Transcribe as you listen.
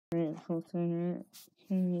grateful for that.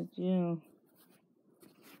 Can you do?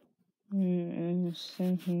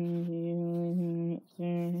 Something you right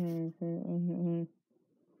there.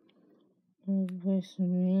 Play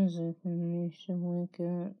some music and you should wake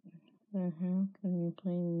up. But how can you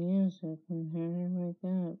play music and never wake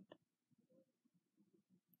up?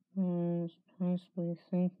 I was possibly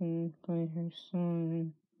thinking by her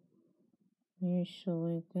song, you should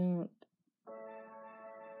wake up.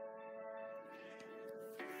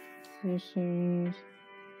 She sings,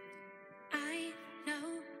 I know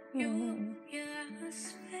you're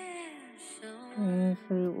special.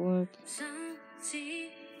 Fruit Look. Some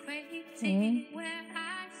secret where I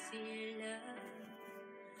see love.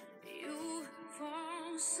 You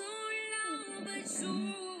fall so low, but so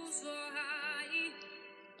high.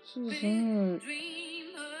 Big dreamer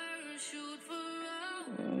shoot for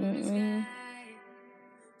open sky.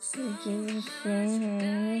 Jesus sang, I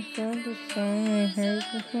heard the song, I heard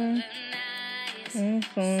the song, and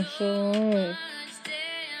so so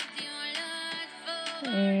I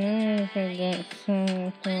know I've heard that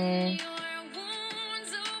song before.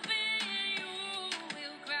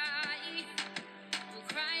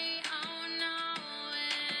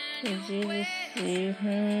 Did you see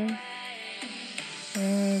him?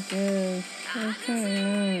 Oh, good. That's not so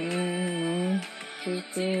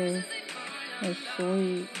good. That's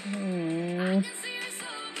sweet.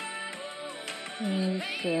 I'm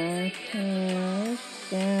sad. It's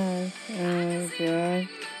sad. Oh, God.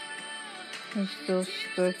 I'm still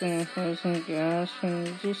stuck in a thousand gas from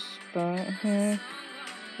this spot here.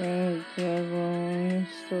 Oh, God, I'm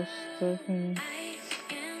still stuck in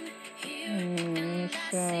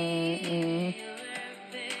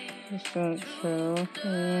it's not true.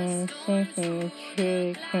 Something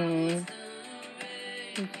should come.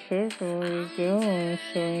 Be careful where you go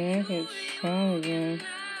so you don't get shot again.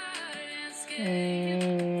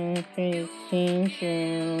 Pretty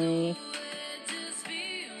dangerously.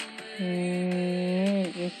 You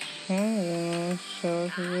get shot again so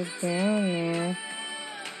if you get down there,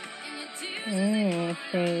 you're in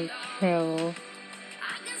pretty trouble.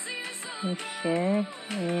 You sure?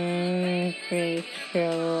 Pretty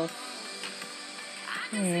trouble.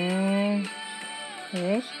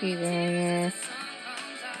 Risky down there.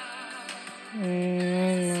 I'm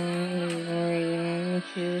not worried.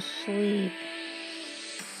 She's asleep.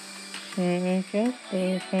 Can't wake up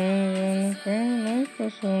there. Find her on the ground like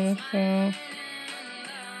this on the show.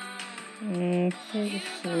 She's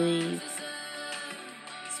asleep.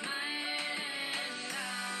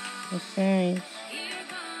 Besides,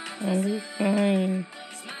 I'll be fine.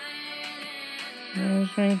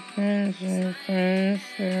 There's my friends and friends.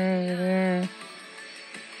 They're over there.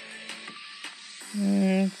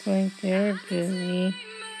 It's like they're busy.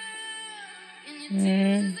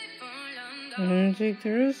 I'm gonna take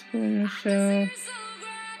the risk on the show.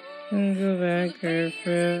 And go back there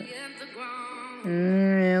for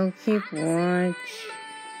it. I'll keep watch.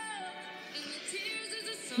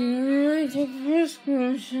 If you really take the risk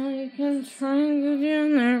on the show, you can try and go down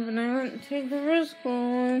there, but I wouldn't take the risk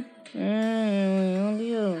on. I'll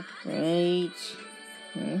be alright.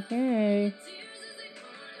 Okay.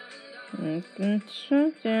 I'm gonna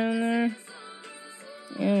shut down there.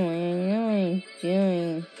 Anyway, I know what I'm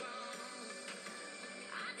doing.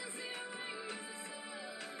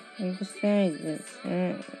 And besides,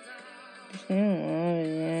 there's no water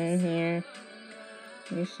down here.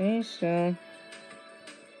 You say so.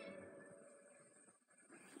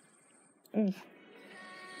 No.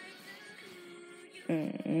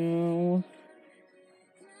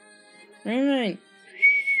 Raymond!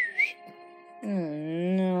 Oh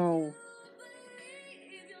no.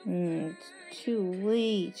 It's too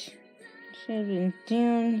late. Should have been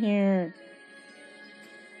down here.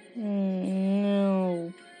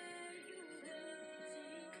 No.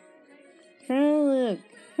 Try to look.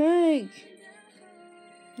 Quick!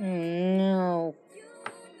 No.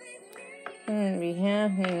 Shouldn't be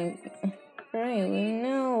happening. Riley,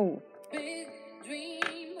 no.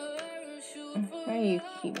 Why do you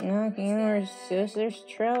keep knocking on her, sis? There's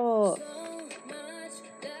trouble.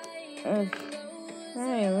 Riley,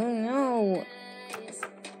 no.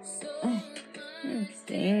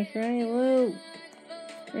 Dang, Riley.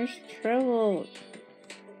 There's trouble.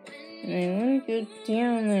 And I want to go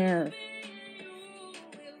down there.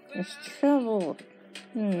 There's trouble.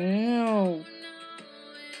 No.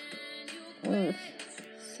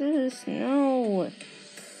 Sis, no.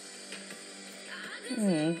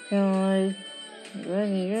 Oh, God.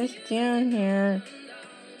 Buddy, you're just down here.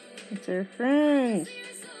 It's our friends.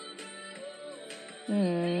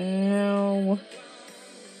 No.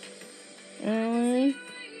 Ellie?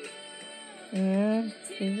 Yeah?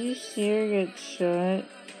 Did you see her get shot?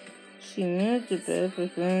 She moved a bit,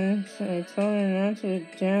 but then I told her not to go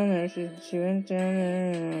down there, so she went down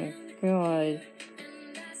there, and oh god.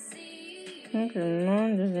 I think her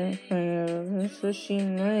mom doesn't find out, that's what she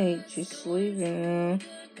might. She's sleeping now.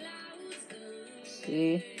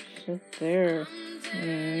 See? She's up there.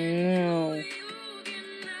 No.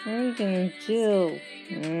 What are we gonna do?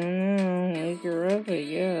 I don't know. Wake her up, I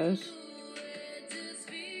guess.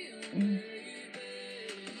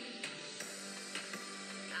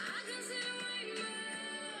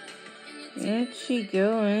 Where'd she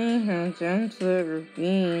go anyhow? Down to that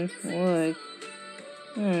ravine. Look.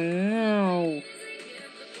 Oh no.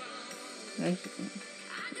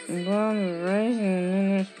 Bomb rising and then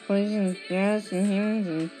there's poison gas and humans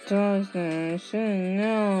and dogs there. I should've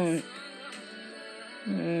known.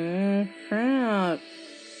 Crap.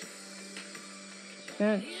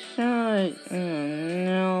 Got shot. Oh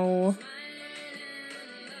no.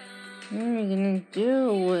 What are we gonna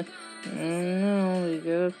do? I don't know. We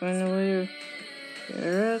gotta find a way to get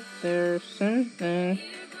her up there or something.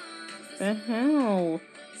 The hell?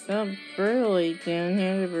 Got Burley down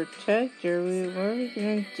here to protect her. What are we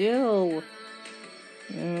gonna do?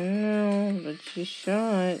 I don't know, but she's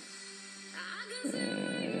shot.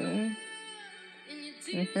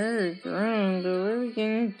 I heard her groan, but what are we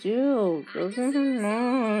gonna do? Go get her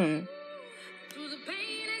mom.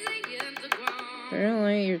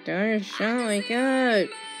 Burley, your daughter's shot. Wake up.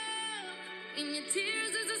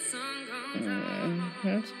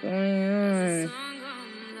 What's going on?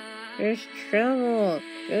 There's trouble.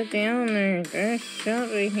 Go down there. They're shot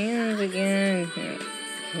by humans again.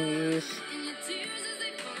 Please.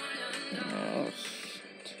 Oh, shit.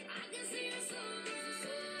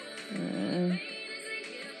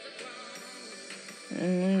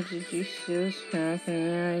 And when did you see this happen?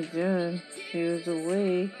 Yeah, I did. She was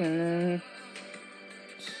awake and then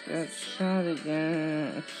she got shot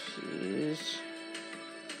again. Oh, jeez.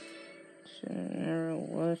 Should have never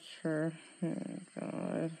left her. Oh,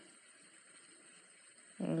 God.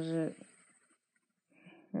 Was it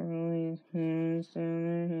really humans down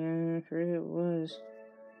there? Yeah, I'm afraid it was.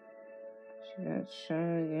 She got shot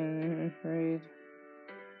again, I'm afraid.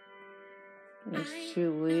 It was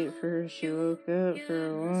too late for her. She woke up for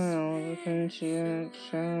a while, but then she got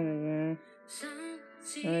shot again.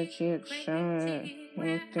 Why did she get shot?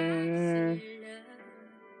 Look down there.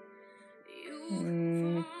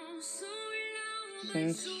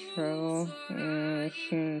 Since trouble,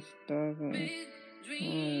 she's stuck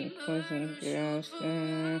in poison gas down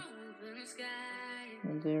there.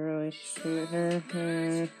 Did they really shoot her?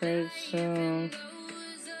 I'm afraid so.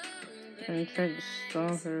 I tried to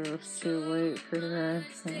stop her, it was too late for her.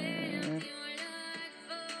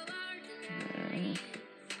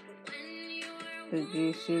 Did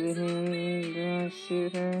you see the humans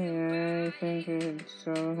shoot her? Yeah, I think I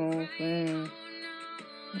saw the whole thing.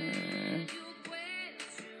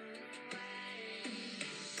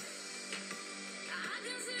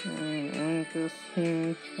 I want this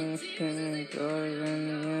human to shoot my daughter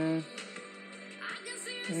again.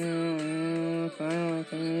 No, I don't like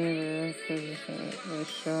him either, because they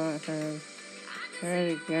shot her.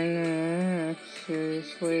 Right again,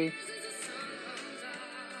 seriously.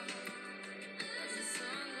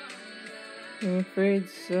 I'm afraid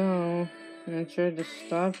so. I tried to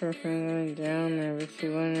stop her from going down there, but she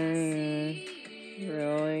went anyway.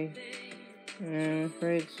 Really? I'm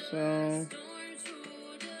afraid so.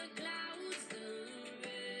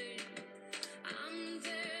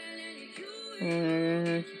 I'm gonna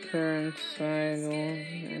have to put her inside,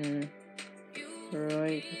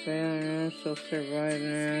 really, because I don't know if she'll survive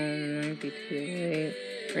now. It might be too late.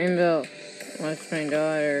 Rainbow, what's my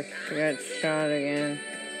daughter? She got shot again.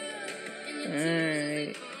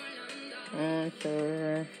 Alright. Oh, it's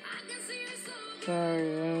over. Sorry,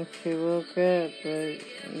 when she woke up, but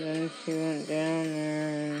then she went down there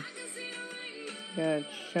and got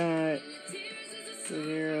shot. Did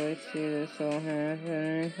you really see this all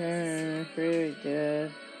happen? I'm afraid I did.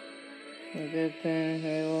 A good thing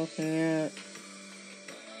they woke me up.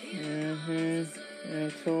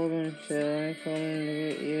 I told him to. I told him to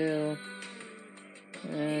get you.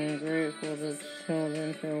 And I'm grateful to children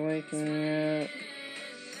for waking me up.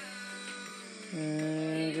 And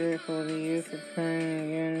I'm grateful to you for trying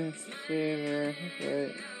again to save her,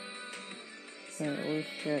 but at least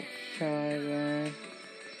got shot again.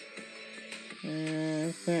 I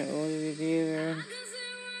can't believe it either.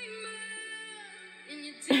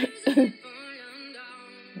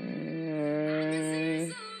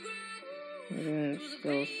 Alright. I didn't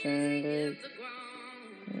still send it.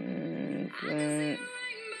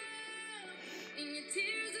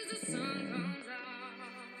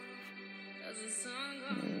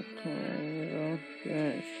 Triangle,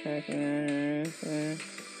 not checking on anything.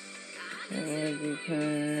 That would be kind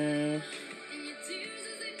of nice.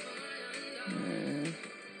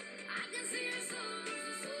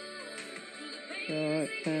 So what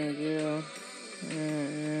can I do? I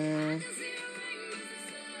don't know.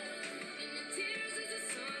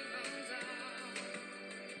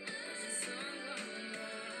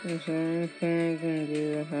 Is there anything I can do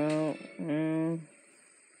to help? No.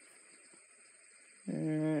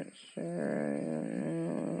 I'm not sure. I don't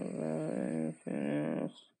know about anything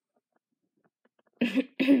else.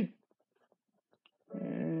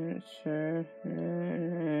 I'm not sure. No, I'm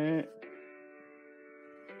not.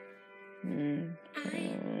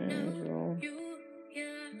 Triangle.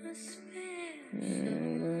 I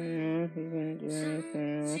don't know if you can do anything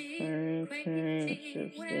else for me tonight.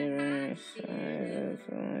 Just stay by my side. That's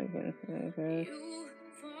all I can think of.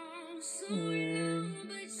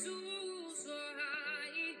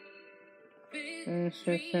 Thanks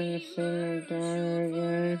for coming to see my daughter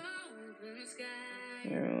again.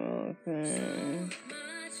 You're welcome.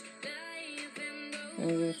 I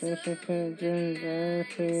just wish I could have done better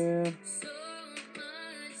for you.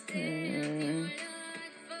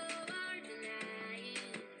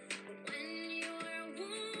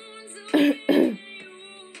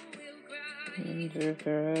 Is it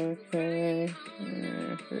okay?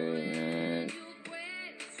 I'm afraid not.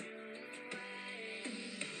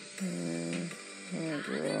 Oh,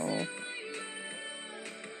 girl.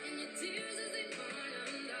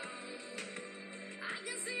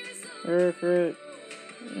 Perfect.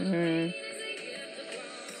 You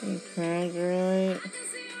called right.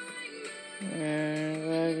 I'm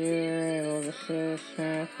glad you were able to see this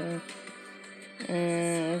happen.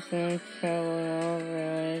 It's no trouble at all,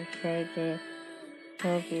 really. I tried to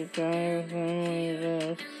help your daughter with Emily, but it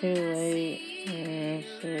was too late.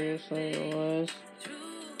 Seriously, it was.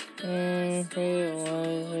 I'm afraid it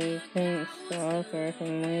was. I couldn't stop her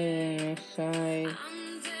from leaving my side.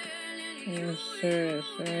 I'm serious,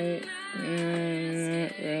 right? No,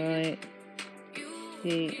 not really.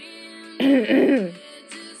 She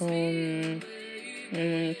told me,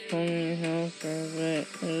 Emily told me to help her, but it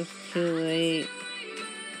was too late.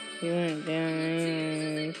 She went down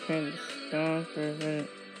anyway and tried to stop her, but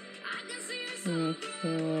it was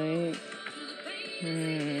too late.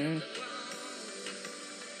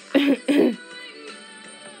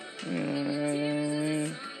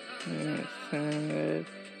 That sounded good.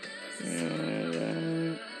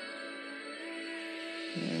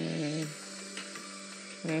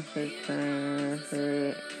 Thanks for trying for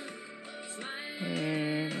it.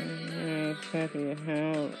 I'm just happy to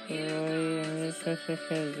help, really. I just wish I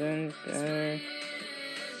could have done better.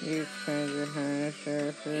 You tried your hardest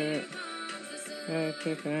effort. Gotta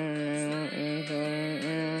keep an eye on my little angel right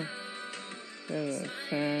now. Doesn't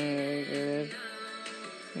sound very good.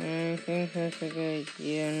 I think that's a good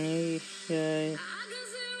idea. Maybe you should.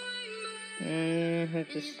 I'm gonna have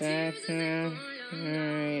to stop now.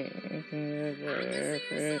 Alright, I can do a better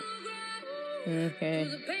effort. Okay.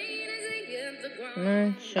 Come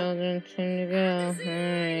on, children, time to go.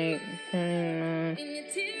 Alright, coming on.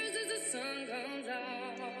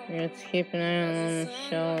 Let's keep an eye on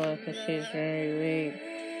Michelle because she's very weak.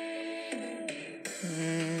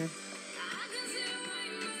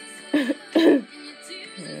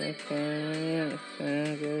 Okay, that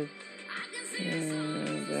sounds good.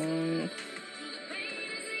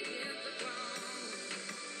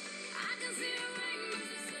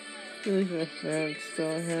 Please my dad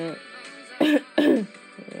still hurt. Whatever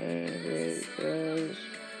it does.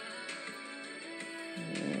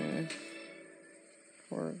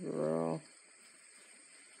 Poor girl.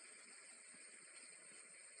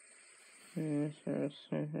 If there was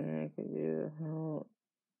something I could do to help.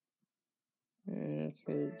 I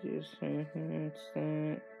could do something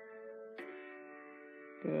instant.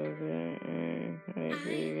 Go there and I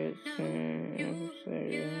agree with soon.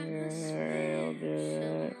 Alright, I'll do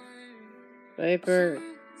that. Viper.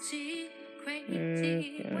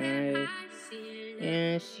 Okay.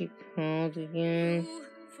 Yes, you called again.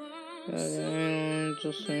 But I don't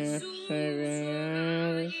just enough serving.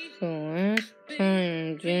 This is the last time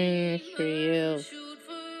I'm doing this for you.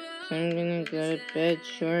 So I'm gonna go to bed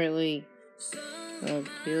shortly. I'll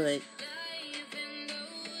do it.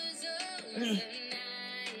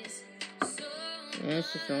 This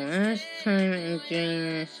is the last time I'm doing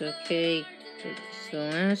this, okay? It's the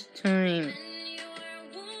last time.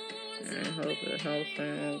 I hope it helps my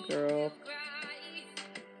little girl.